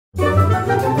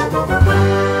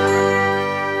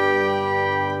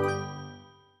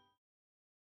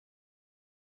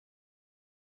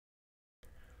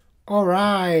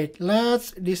Alright,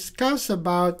 let's discuss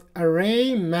about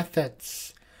array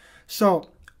methods. So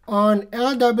on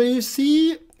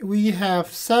LWC, we have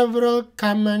several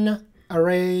common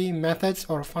array methods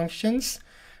or functions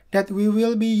that we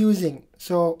will be using.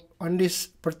 So on this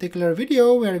particular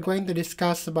video, we are going to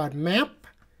discuss about map,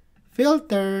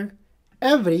 filter,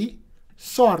 every,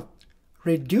 sort,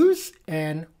 reduce,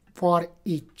 and for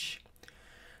each.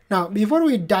 Now, before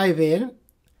we dive in,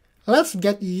 let's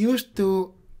get used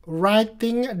to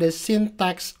writing the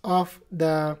syntax of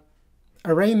the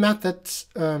array methods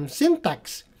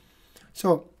syntax.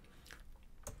 So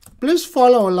please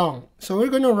follow along. So we're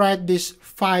going to write this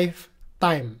 5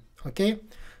 times. Okay,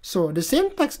 so the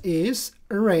syntax is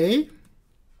array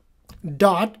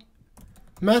dot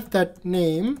method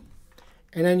name,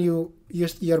 and then you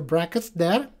use your brackets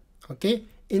there. Okay,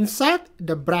 inside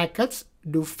the brackets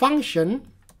do function,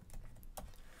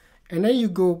 and then you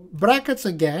go brackets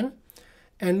again,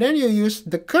 and then you use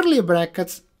the curly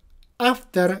brackets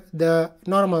after the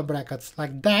normal brackets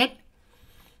like that,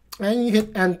 and you hit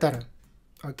enter.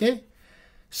 Okay,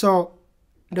 so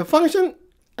the function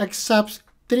accepts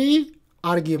 3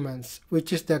 arguments,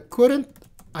 which is the current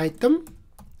item,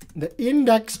 the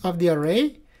index of the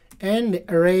array, and the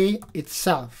array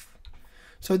itself.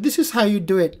 So this is how you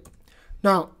do it.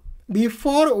 Now,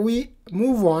 before we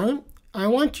move on, I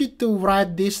want you to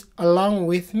write this along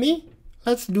with me.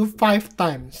 Let's do 5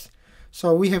 times.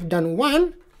 So we have done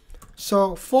 1,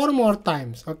 so 4 more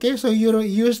times. Okay, so you're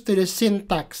used to the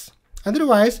syntax.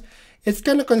 Otherwise, it's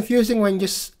kind of confusing when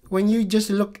you just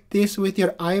look this with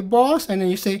your eyeballs and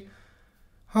then you say,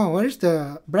 oh, what is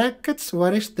the brackets?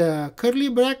 What is the curly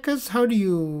brackets? How do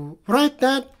you write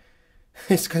that?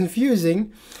 It's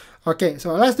confusing. Okay,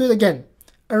 so let's do it again.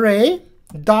 Array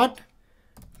dot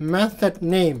method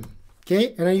name.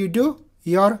 Okay, and then you do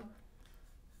your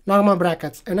normal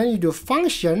brackets, and then you do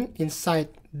function inside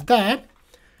that,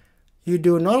 you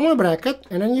do normal bracket,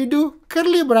 and then you do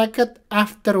curly bracket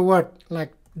afterward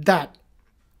like that,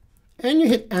 and you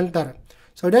hit enter.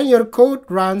 So then your code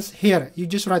runs here. You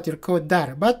just write your code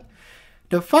there, but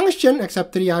the function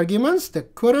accepts 3 arguments: the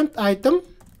current item,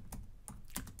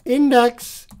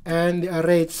 index, and the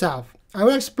array itself. I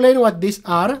will explain what these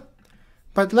are,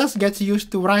 but let's get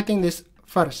used to writing this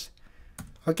first.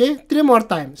 Okay, 3 more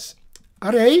times.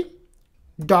 Array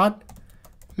dot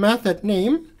method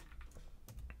name,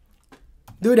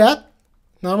 do that,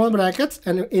 normal brackets,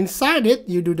 and inside it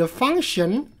you do the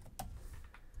function,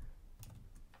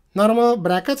 normal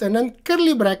brackets, and then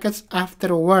curly brackets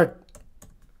afterward,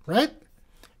 right?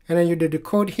 And then you do the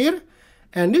code here,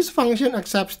 and this function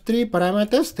accepts 3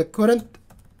 parameters: the current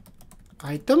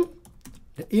item,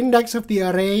 the index of the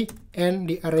array, and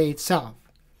the array itself.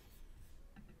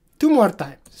 2 more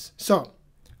times. So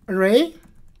array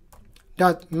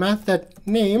dot method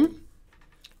name,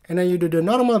 and then you do the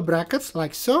normal brackets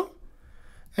like so,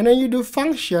 and then you do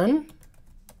function,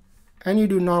 and you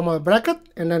do normal bracket,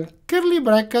 and then curly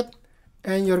bracket,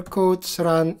 and your codes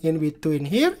run in between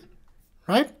here,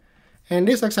 right? And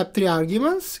this accepts 3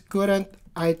 arguments: current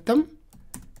item,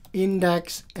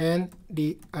 index, and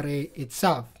the array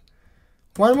itself.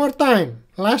 1 more time,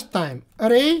 last time.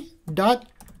 Array dot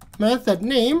method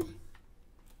name,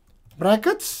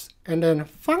 brackets, and then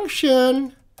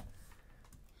function,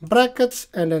 brackets,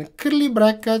 and then curly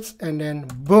brackets, and then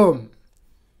boom,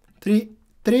 three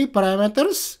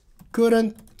parameters: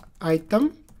 current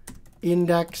item,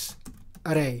 index,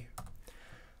 array.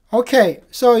 Okay,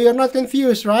 so you're not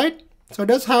confused, right? So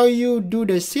that's how you do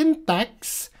the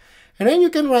syntax, and then you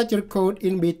can write your code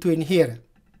in between here.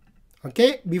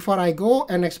 Okay, before I go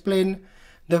and explain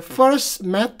the first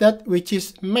method, which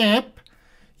is map,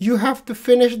 you have to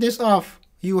finish this off.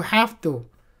 You have to.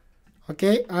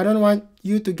 Okay, I don't want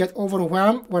you to get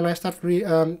overwhelmed when I start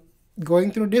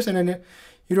going through this, and then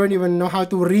you don't even know how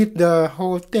to read the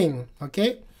whole thing.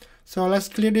 Okay, so let's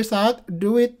clear this out.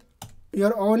 Do it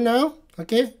your own now.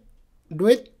 Okay, do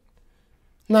it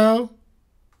now.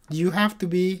 You have to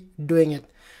be doing it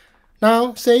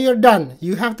now. Say you're done,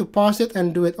 you have to pause it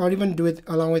and do it, or even do it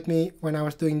along with me when I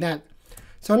was doing that.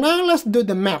 So now let's do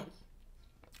the map.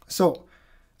 So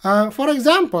for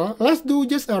example, let's do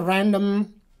just a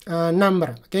random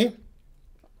number. Okay,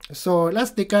 so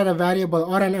let's declare a variable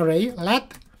or an array.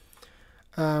 Let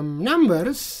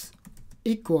numbers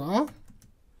equal,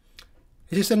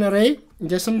 this is an array,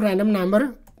 just some random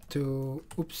number, 2,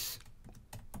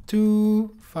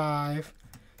 5,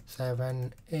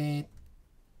 7, 8,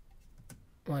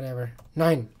 whatever,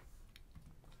 9.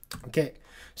 Okay,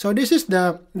 so this is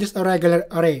just a regular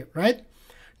array, right?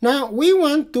 Now we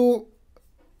want to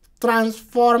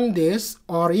transform this,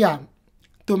 or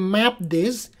to map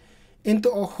this into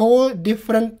a whole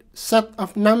different set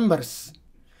of numbers.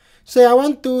 Say I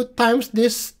want to times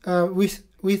this with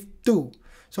 2.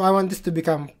 So I want this to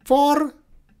become 4,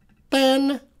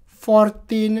 10,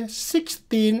 14,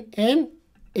 16, and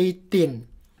 18.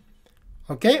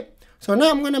 Okay, so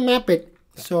now I'm going to map it.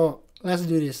 So let's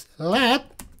do this.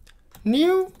 Let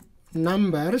new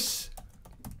numbers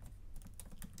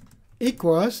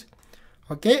equals,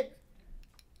 okay,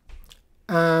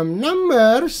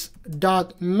 numbers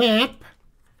dot map,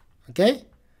 okay,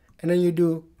 and then you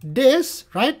do this,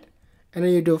 right, and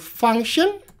then you do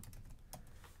function,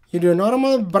 you do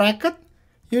normal bracket,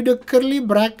 you do curly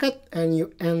bracket, and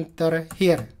you enter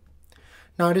here.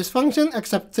 Now this function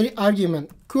accepts 3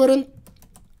 arguments: current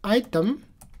item,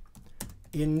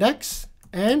 index,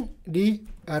 and the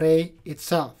array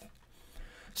itself.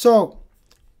 So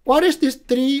what is these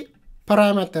 3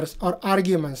 parameters or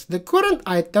arguments? The current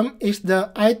item is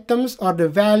the items or the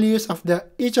values of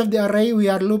each of the array we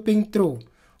are looping through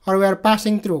or we are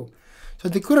passing through. So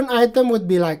the current item would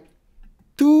be like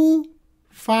 2,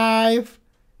 5,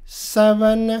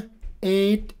 7,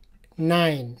 8,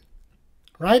 9,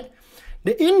 right?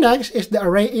 The index is the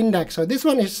array index. So this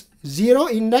one is 0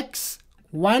 index,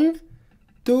 1,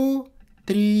 2,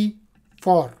 3,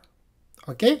 4.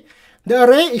 Okay? The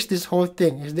array is this whole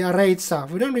thing, is the array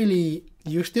itself. We don't really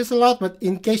use this a lot, but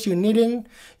in case you need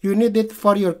it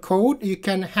for your code, you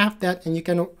can have that and you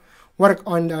can work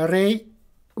on the array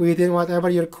within whatever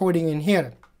you're coding in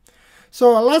here.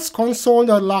 So let's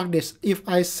console.log this. If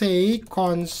I say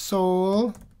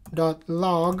console.log,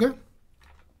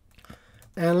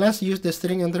 and let's use the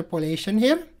string interpolation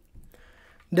here.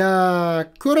 The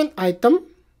current item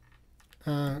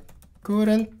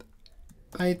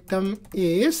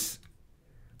is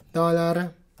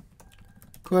 $current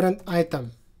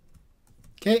item.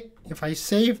 Okay, if I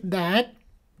save that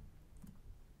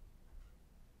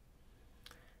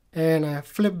and I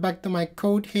flip back to my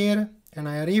code here and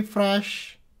I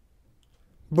refresh,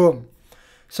 boom.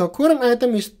 So current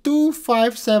item is 2,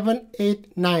 5, 7,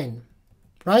 8, 9,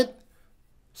 right?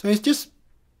 So it's just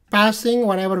passing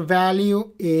whatever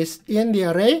value is in the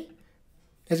array.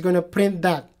 It's going to print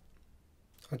that.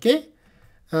 Okay,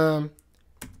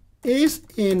 is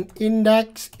in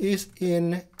index,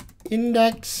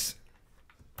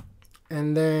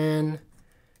 and then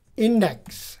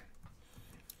index.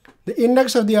 The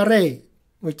index of the array,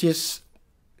 which is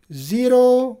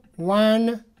 0,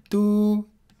 1, 2,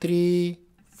 3,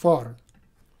 4.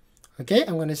 Okay,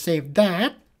 I'm going to save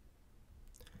that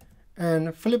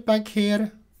and flip back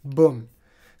here, boom.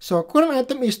 So current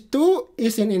item is 2,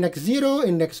 is in index 0,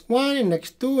 index 1,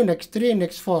 index 2, index 3,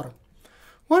 index 4.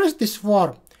 What is this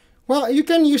for? Well, you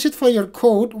can use it for your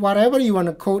code, whatever you want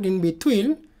to code in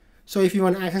between. So if you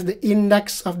want to access the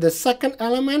index of the second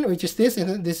element, which is this,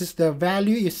 and this is the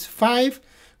value is 5,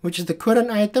 which is the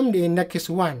current item, the index is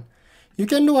 1. You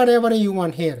can do whatever you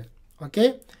want here,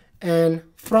 okay? And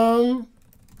from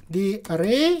the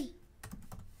array,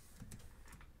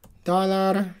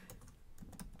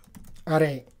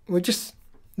 $array, which is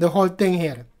the whole thing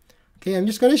here. Okay, I'm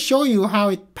just going to show you how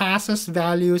it passes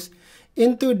values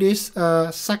into this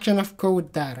section of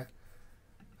code there.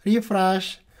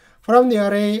 Refresh from the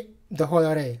array, the whole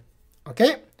array.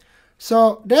 Okay,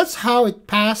 so that's how it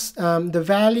passes the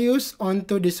values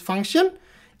onto this function,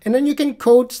 and then you can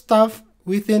code stuff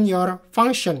within your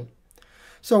function.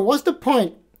 So what's the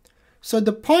point? So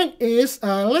the point is,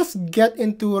 let's get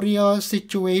into a real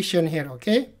situation here,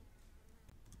 okay?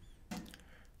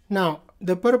 Now,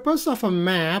 the purpose of a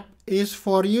map is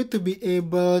for you to be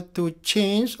able to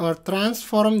change or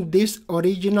transform this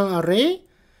original array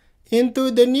into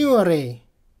the new array,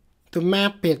 to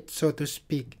map it, so to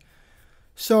speak.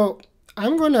 So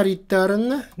I'm going to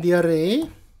return the array,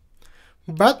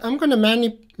 but I'm going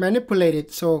to manipulate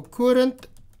it. So current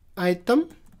item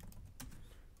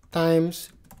times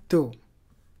 2.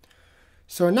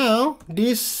 So now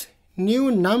these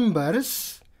new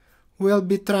numbers will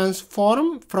be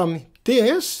transformed from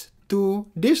this to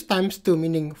this times 2,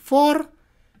 meaning 4,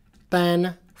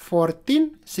 10,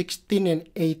 14, 16, and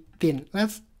 18.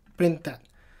 Let's print that.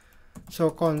 So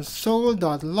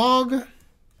console.log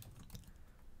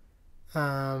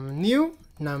new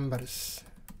numbers,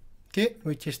 okay,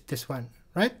 which is this one,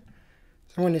 right?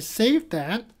 So I'm going to save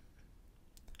that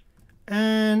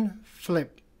and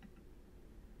flip.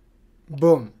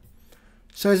 Boom.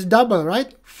 So it's double,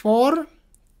 right? 4,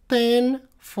 10,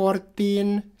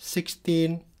 14,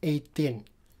 16, 18.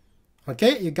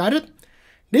 Okay, you got it?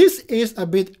 This is a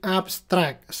bit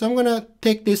abstract, so I'm going to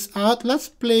take this out. Let's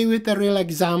play with a real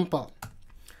example.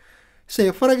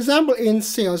 Say, for example, in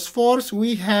Salesforce,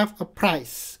 we have a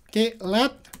price. Okay,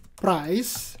 let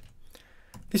price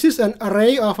This is an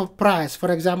array of a price. For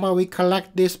example, we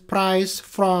collect this price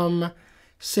from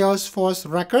Salesforce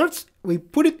records. We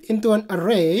put it into an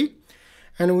array,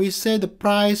 and we say the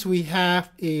price we have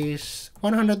is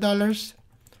 $100, $200,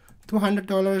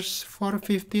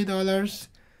 $450,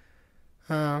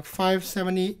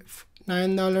 $579,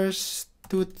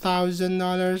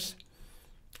 $2,000,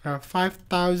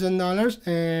 $5,000,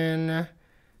 and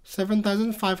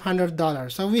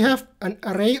 $7,500. So we have an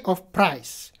array of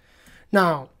price.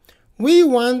 Now, we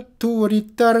want to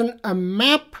return a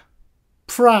map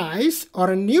price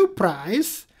or a new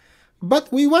price,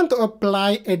 but we want to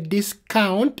apply a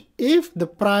discount if the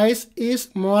price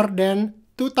is more than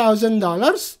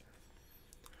 $2,000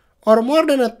 or more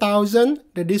than 1,000.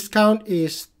 The discount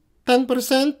is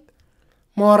 10%.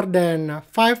 More than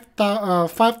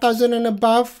 5,000 and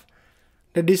above,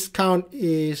 the discount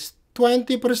is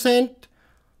 20%.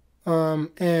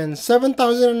 And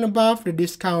 7,000 and above, the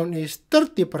discount is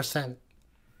 30%.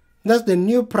 That's the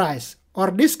new price or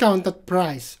discounted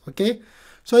price. Okay,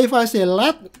 so if I say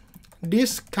let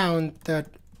discounted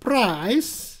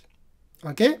price,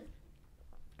 okay,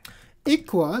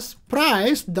 equals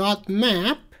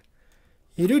price.map,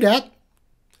 you do that.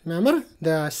 Remember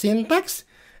the syntax,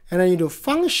 and then you do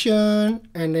function,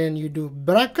 and then you do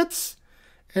brackets,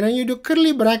 and then you do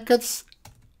curly brackets,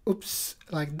 oops,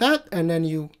 like that, and then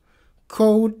you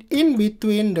code in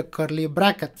between the curly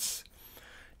brackets.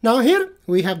 Now here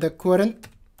we have the current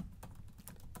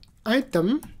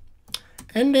item,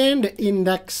 and then the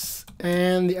index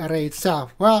and the array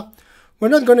itself. Well, we're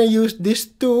not going to use these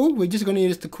two, we're just going to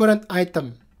use the current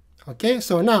item. Okay,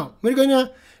 so now we're going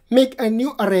to make a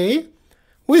new array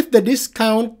with the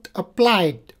discount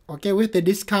applied. Okay, with the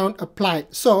discount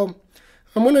applied. So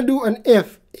I'm going to do an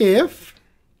if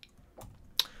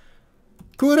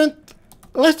current,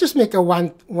 let's just make a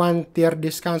one tier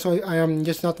discount, so I am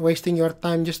just not wasting your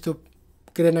time just to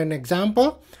create an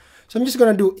example. So I'm just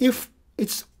going to do if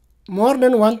it's more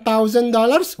than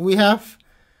 $1,000, we have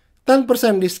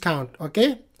 10% discount.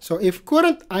 Okay, so if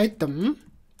current item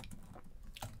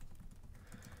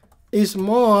is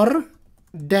more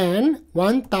than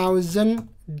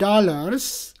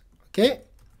 $1,000, okay,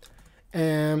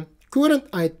 and current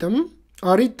item,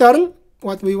 or return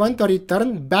what we want to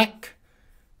return back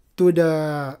to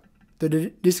the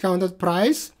discounted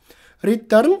price,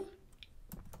 return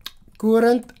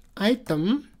current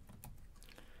item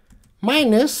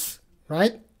minus,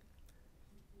 right,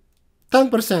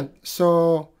 10%.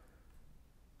 So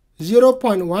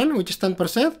 0.1, which is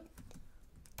 10%,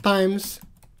 times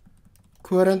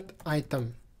current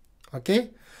item.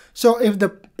 Okay, so if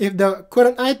the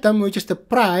current item, which is the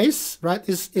price, right,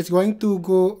 is going to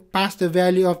go past the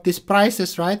value of these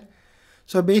prices, right?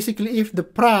 So basically, if the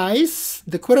price,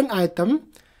 the current item,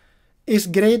 is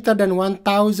greater than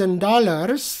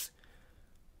 $1,000,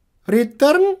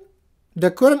 return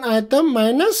the current item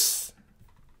minus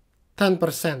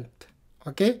 10%.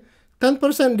 Okay,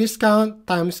 10% discount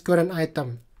times current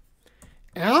item.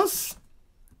 Else,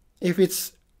 if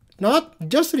it's not,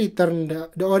 just return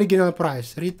the original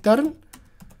price. Return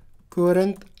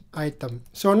current item.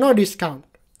 So no discount.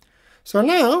 So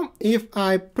now, if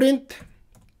I print,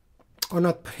 or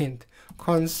not print,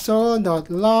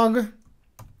 console.log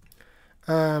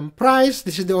price,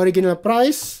 this is the original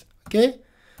price, okay,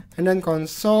 and then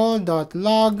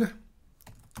console.log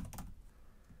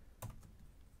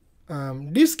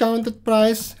discounted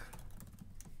price,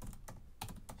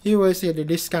 you will see the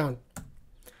discount.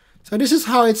 So this is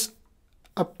how it's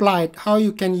applied, how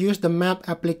you can use the map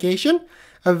application.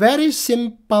 A very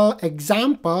simple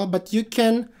example, but you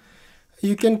can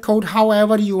code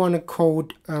however you want to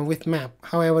code with map,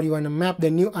 however you want to map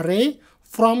the new array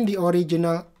from the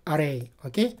original array.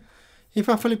 Okay, if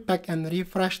I flip back and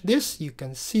refresh this, you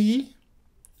can see.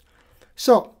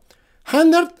 So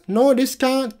 100 no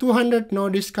discount, 200 no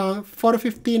discount,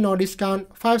 450 no discount,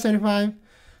 575,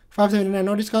 579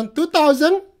 no discount,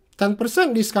 2000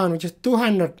 10% discount, which is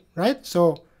 200, right?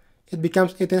 So it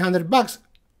becomes $1,800.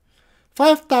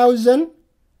 5,000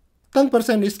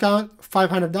 10% discount,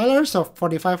 $500, so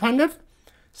 4,500.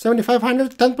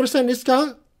 7,500 10%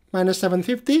 discount minus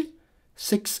 750,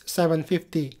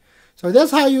 6,750. So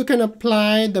that's how you can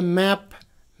apply the map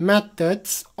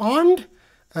methods on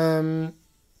LWC.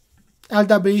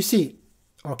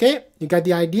 Okay, you got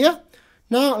the idea?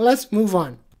 Now let's move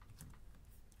on.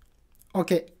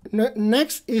 Okay,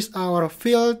 next is our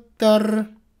filter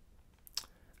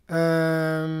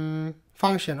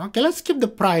function. Okay, let's keep the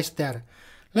price there.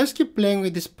 Let's keep playing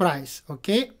with this price.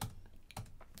 Okay.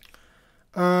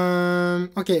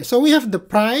 Okay, so we have the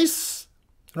price,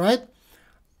 right?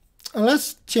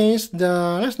 let's change the,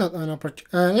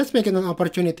 let's make it an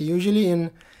opportunity. Usually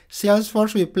in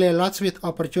Salesforce we play lots with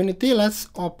opportunity. Let's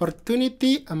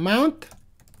opportunity amount.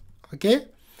 Okay,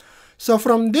 so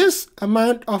from this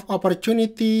amount of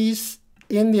opportunities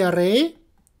in the array,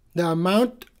 the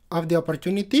amount of the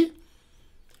opportunity,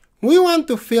 we want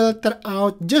to filter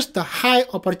out just the high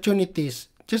opportunities,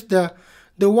 just the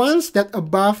ones that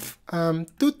above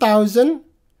 2,000,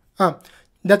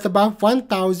 that's above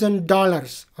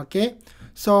 $1,000. Okay,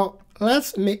 so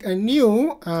let's make a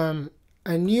new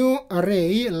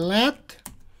array. Let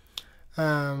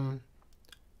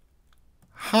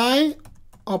high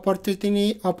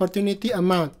opportunity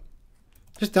amount,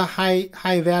 just the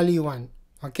high value one.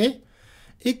 Okay,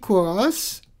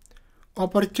 equals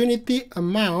opportunity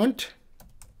amount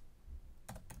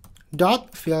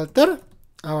dot filter,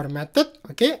 our method.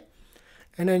 Okay,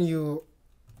 and then you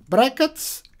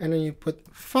brackets, and then you put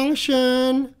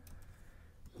function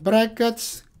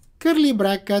brackets, curly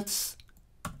brackets,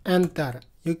 enter.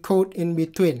 You code in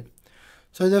between.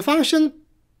 So the function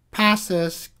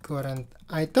passes current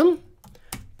item,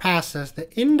 passes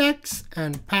the index,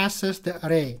 and passes the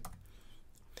array.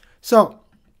 So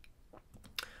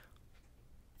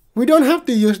we don't have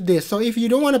to use this. So if you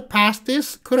don't want to pass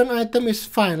this, current item is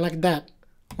fine like that.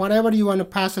 Whatever you want to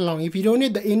pass along. If you don't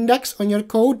need the index on your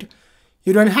code,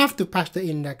 you don't have to pass the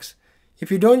index. If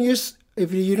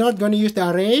you're not going to use the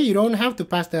array, you don't have to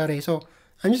pass the array. So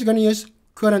I'm just going to use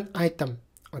current item.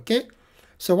 Okay.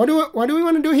 So what do we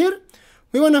want to do here?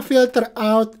 We want to filter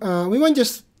out. We want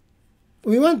just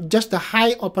the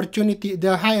high opportunity,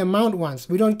 the high amount ones.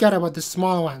 We don't care about the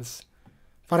small ones.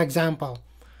 For example,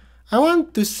 I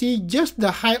want to see just the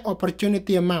high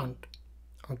opportunity amount.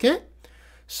 Okay,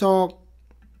 so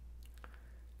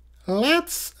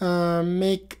let's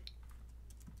make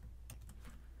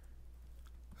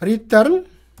return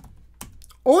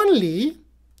only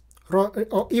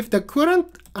if the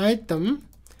current item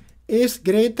is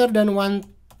greater than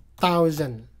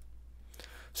 1,000.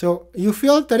 So you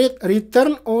filter it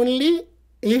return only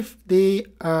if the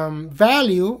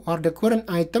value or the current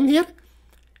item here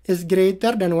is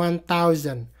greater than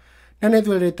 1,000. Then it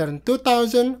will return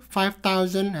 2,000,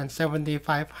 5,000, and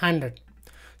 7,500.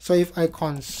 So if I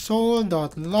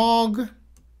console.log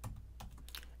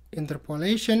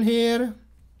interpolation here,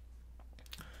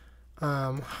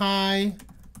 high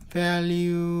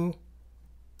value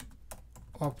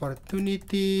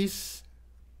opportunities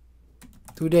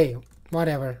today,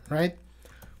 whatever, right?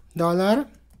 Dollar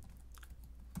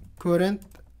current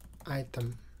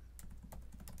item.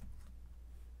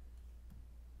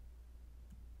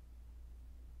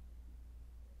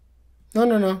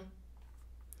 No.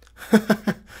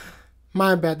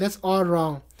 My bad, that's all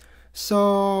wrong.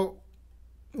 So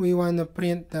we want to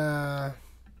print the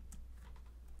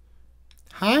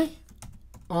high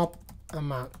op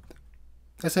amount.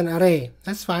 That's an array.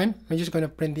 That's fine. We're just going to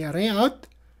print the array out.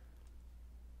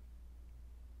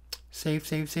 Save.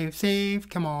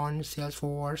 Come on,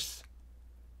 Salesforce.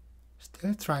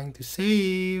 Still trying to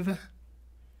save.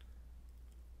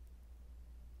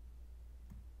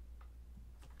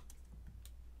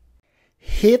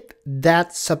 Hit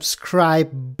that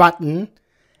subscribe button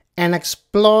and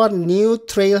explore new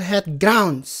trailhead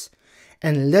grounds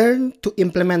and learn to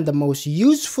implement the most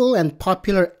useful and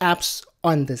popular apps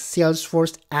on the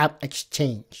Salesforce App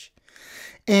Exchange.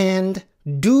 And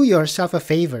do yourself a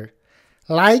favor,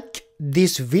 like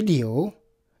this video,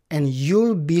 and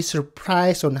you'll be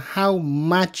surprised on how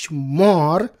much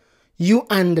more you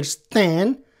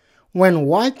understand when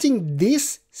watching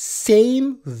this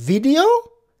same video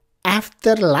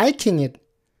after liking it.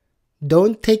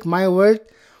 Don't take my word.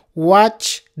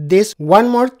 Watch this one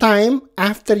more time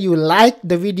after you like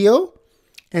the video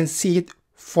and see it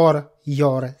for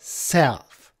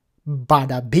yourself.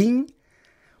 Bada bing,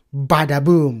 bada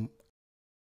boom.